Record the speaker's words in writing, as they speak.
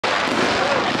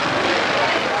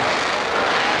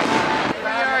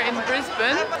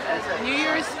New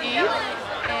Year's Eve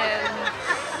and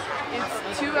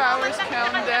it's 2 hours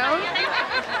countdown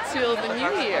till the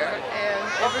New Year, and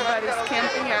everybody's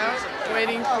camping out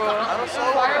waiting for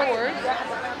fireworks.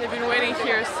 They've been waiting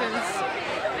here since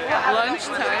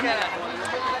lunchtime,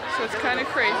 so it's kind of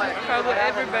crazy. Probably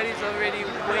everybody's already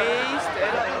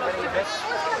wasted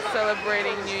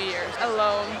celebrating New Year's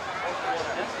alone,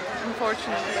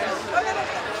 unfortunately.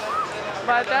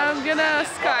 But I'm gonna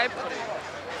Skype,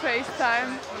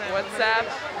 FaceTime, WhatsApp,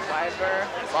 Viber,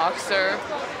 Boxer,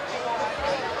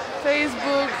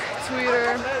 Facebook,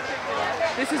 Twitter.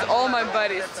 This is all my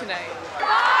buddies tonight.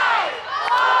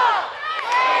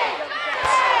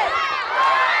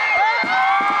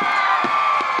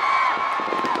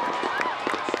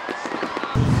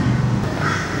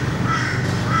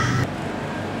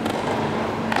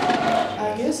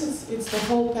 I guess it's the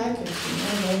whole package, you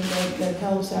know, that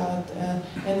helps out,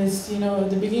 and it's, you know, at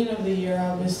the beginning of the year,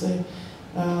 obviously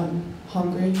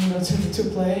hungry, you know, to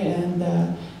play, and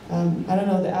I don't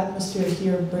know, the atmosphere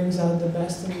here brings out the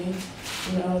best in me.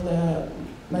 You know, the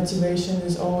motivation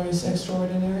is always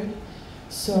extraordinary.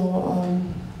 So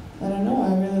I don't know,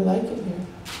 I really like it here.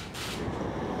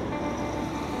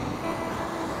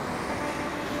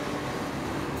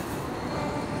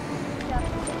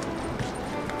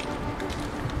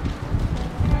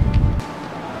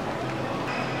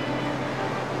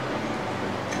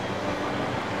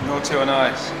 Naughty or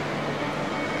nice?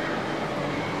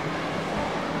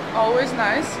 Always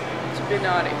nice to be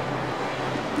naughty.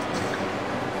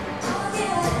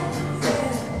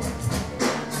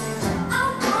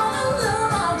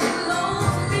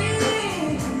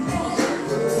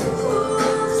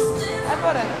 I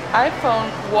bought an iPhone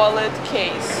wallet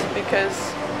case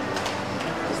because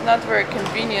it's not very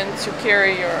convenient to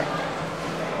carry your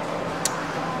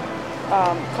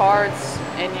cards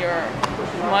and your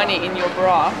money in your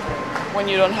bra when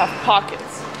you don't have pockets.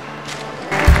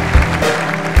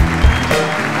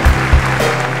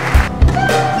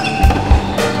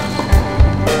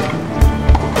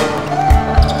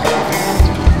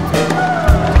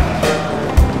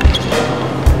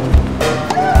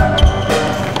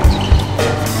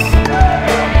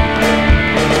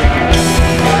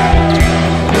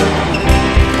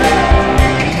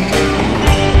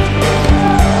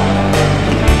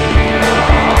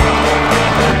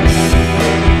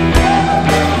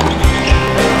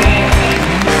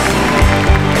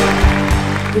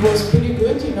 It was pretty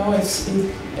good, you know,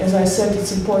 as I said,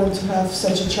 it's important to have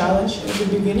such a challenge at the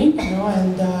beginning, you know,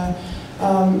 and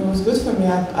it was good for me.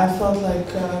 I felt like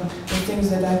the things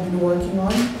that I've been working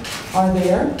on are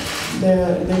there.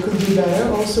 They could be better,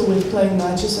 also with playing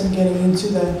matches and getting into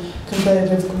the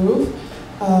competitive groove,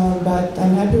 but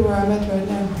I'm happy where I'm at right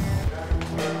now.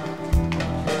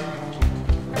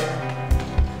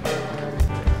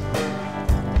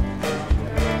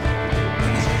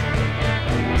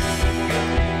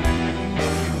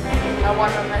 I won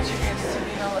a match against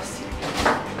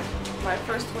my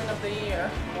first win of the year.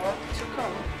 More to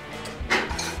come.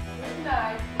 Good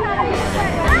night.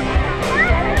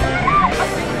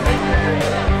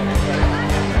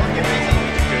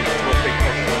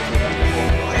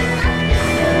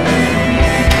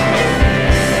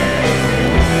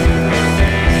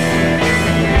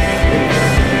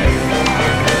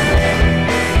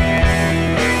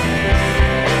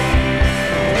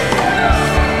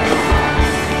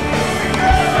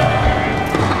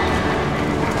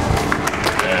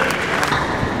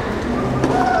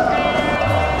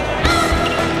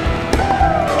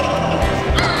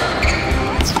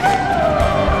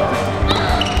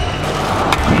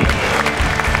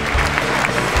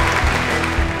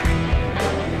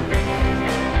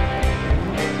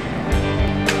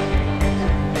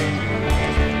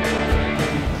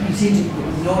 You seem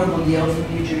to audible yell from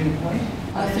you during the point.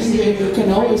 I think you can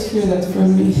always hear that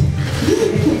from me.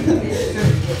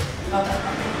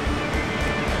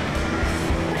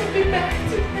 Be back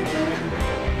together.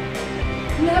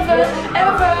 Never,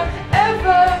 ever,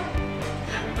 ever.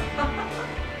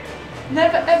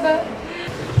 Never, ever.